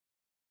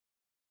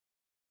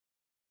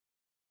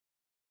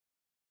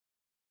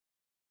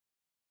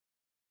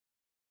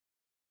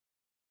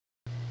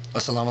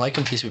Assalamu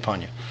alaikum, peace be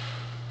upon you.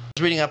 I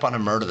was reading up on a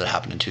murder that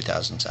happened in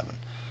 2007.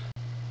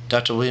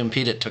 Dr. William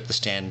Petit took the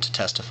stand to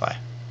testify.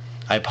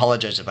 I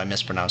apologize if I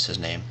mispronounce his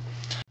name.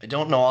 I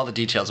don't know all the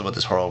details about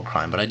this horrible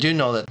crime, but I do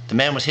know that the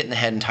man was hit in the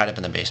head and tied up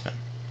in the basement.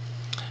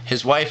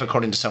 His wife,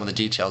 according to some of the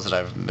details that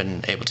I've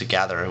been able to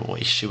gather,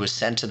 she was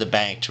sent to the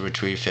bank to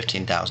retrieve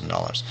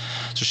 $15,000.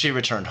 So she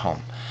returned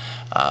home.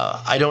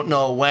 I don't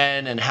know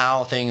when and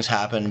how things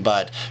happened,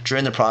 but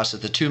during the process,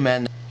 the two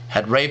men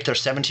had raped their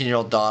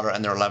 17-year-old daughter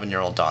and their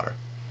 11-year-old daughter,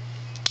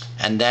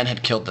 and then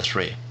had killed the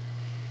three.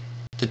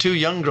 The two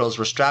young girls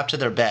were strapped to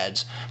their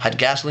beds, had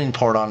gasoline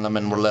poured on them,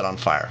 and were lit on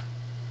fire.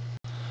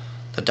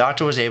 The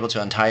doctor was able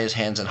to untie his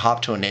hands and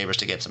hop to a neighbor's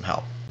to get some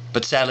help.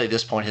 But sadly, at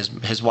this point,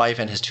 his wife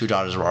and his two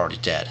daughters were already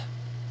dead.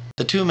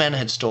 The two men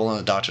had stolen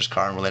the doctor's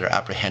car and were later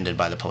apprehended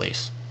by the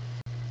police.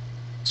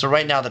 So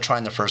right now they're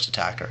trying the first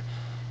attacker.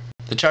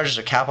 The charges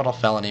are capital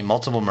felony,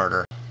 multiple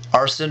murder,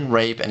 arson,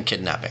 rape, and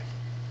kidnapping.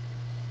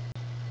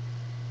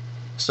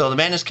 So the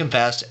man has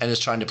confessed and is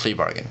trying to plea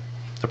bargain.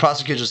 The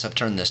prosecutors have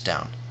turned this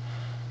down.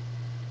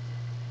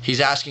 He's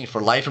asking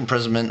for life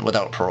imprisonment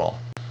without parole.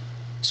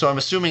 So I'm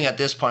assuming at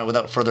this point,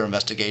 without further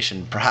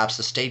investigation, perhaps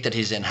the state that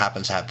he's in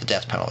happens to have the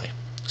death penalty.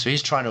 So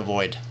he's trying to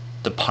avoid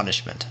the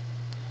punishment.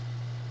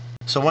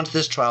 So once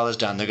this trial is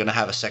done, they're going to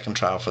have a second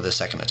trial for the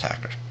second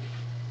attacker.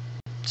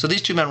 So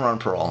these two men were on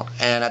parole,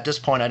 and at this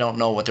point I don't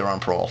know what they were on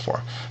parole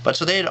for. But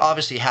so they had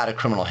obviously had a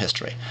criminal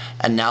history,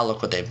 and now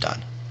look what they've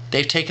done.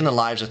 They've taken the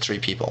lives of three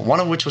people, one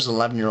of which was an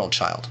 11-year-old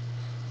child.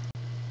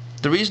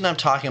 The reason I'm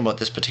talking about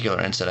this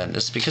particular incident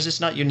is because it's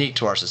not unique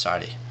to our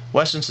society.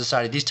 Western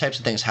society, these types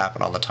of things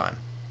happen all the time.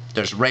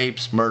 There's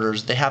rapes,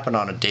 murders, they happen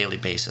on a daily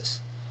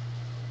basis.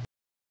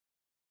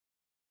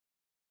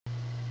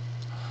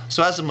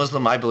 So as a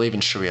Muslim, I believe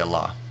in Sharia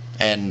law.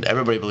 And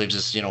everybody believes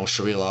this,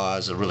 Sharia law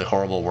is a really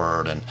horrible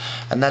word, and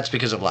that's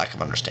because of lack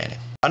of understanding.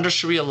 Under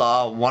Sharia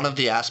law, one of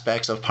the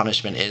aspects of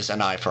punishment is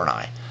an eye for an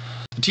eye.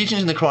 The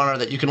teachings in the Quran are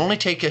that you can only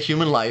take a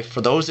human life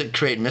for those that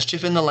create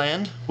mischief in the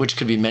land, which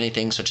could be many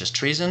things such as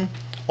treason,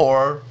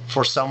 or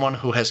for someone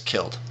who has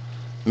killed,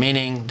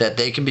 meaning that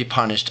they can be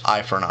punished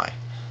eye for an eye,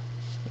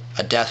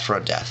 a death for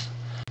a death.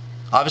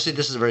 Obviously,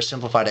 this is a very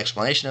simplified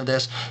explanation of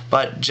this,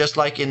 but just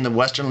like in the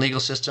Western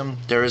legal system,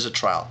 there is a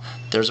trial.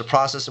 There's a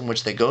process in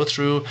which they go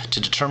through to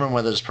determine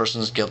whether this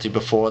person is guilty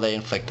before they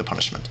inflict the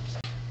punishment.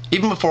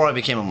 Even before I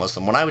became a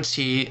Muslim, when I would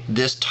see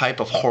this type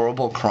of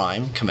horrible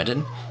crime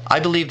committed, I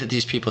believed that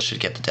these people should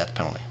get the death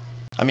penalty.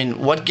 I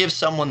mean, what gives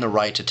someone the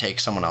right to take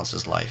someone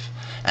else's life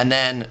and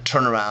then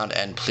turn around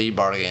and plea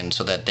bargain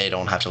so that they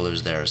don't have to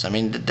lose theirs? I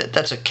mean,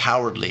 that's a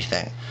cowardly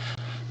thing.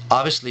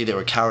 Obviously, they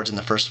were cowards in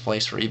the first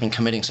place for even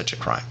committing such a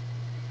crime.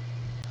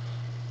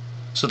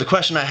 So the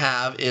question I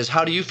have is,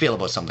 how do you feel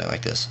about something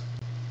like this?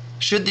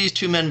 Should these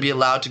two men be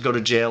allowed to go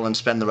to jail and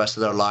spend the rest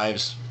of their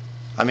lives?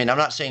 I mean, I'm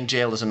not saying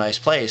jail is a nice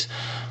place,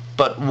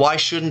 but why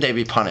shouldn't they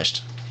be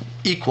punished?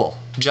 Equal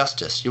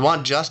justice. You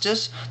want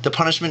justice? The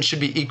punishment should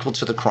be equal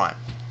to the crime.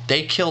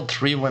 They killed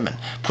three women,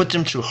 put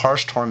them through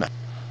harsh torment.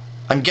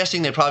 I'm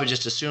guessing they probably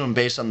just assumed,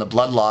 based on the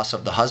blood loss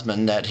of the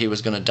husband, that he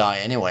was going to die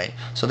anyway,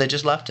 so they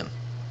just left him.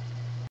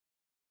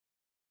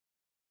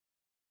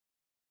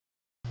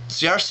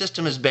 See, our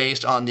system is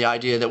based on the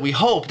idea that we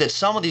hope that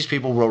some of these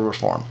people will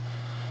reform.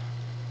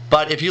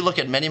 But if you look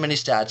at many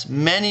stats,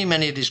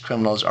 many of these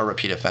criminals are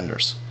repeat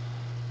offenders.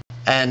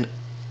 And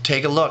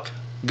take a look.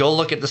 Go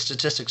look at the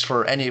statistics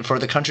for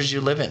the countries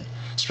you live in,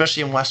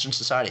 especially in Western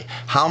society.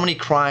 How many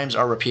crimes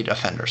are repeat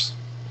offenders?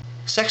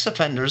 Sex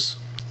offenders,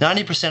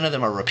 90% of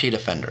them are repeat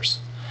offenders.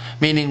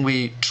 Meaning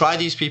we try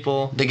these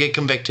people, they get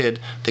convicted,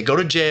 they go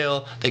to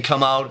jail, they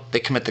come out, they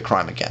commit the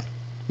crime again.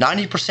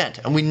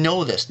 90%, and we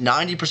know this,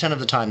 90% of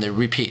the time they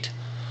repeat.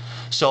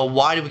 So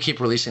why do we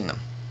keep releasing them?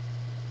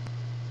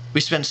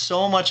 We spend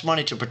so much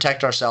money to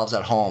protect ourselves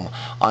at home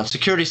on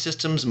security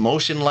systems,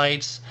 motion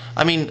lights.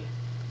 I mean,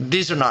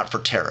 these are not for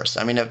terrorists.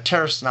 I mean, a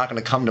terrorist's not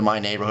going to come to my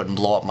neighborhood and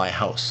blow up my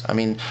house. I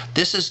mean,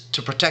 this is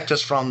to protect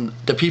us from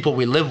the people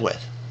we live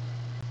with.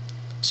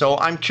 So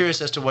I'm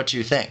curious as to what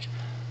you think.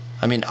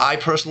 I mean, I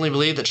personally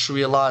believe that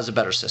Sharia law is a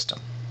better system.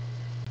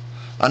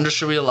 Under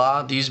Sharia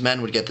law, these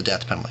men would get the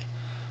death penalty.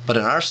 But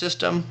in our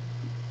system,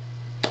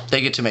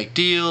 they get to make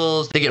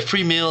deals, they get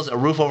free meals, a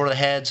roof over their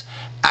heads,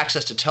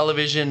 access to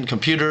television,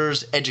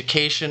 computers,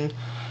 education.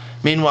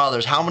 Meanwhile,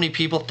 there's how many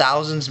people,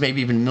 thousands,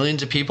 maybe even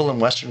millions of people in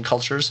Western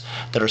cultures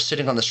that are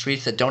sitting on the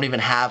streets that don't even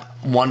have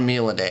one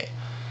meal a day.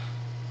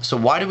 So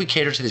why do we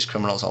cater to these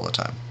criminals all the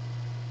time?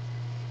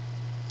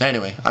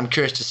 Anyway, I'm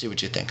curious to see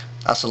what you think.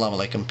 Assalamu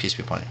alaikum, peace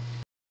be upon you.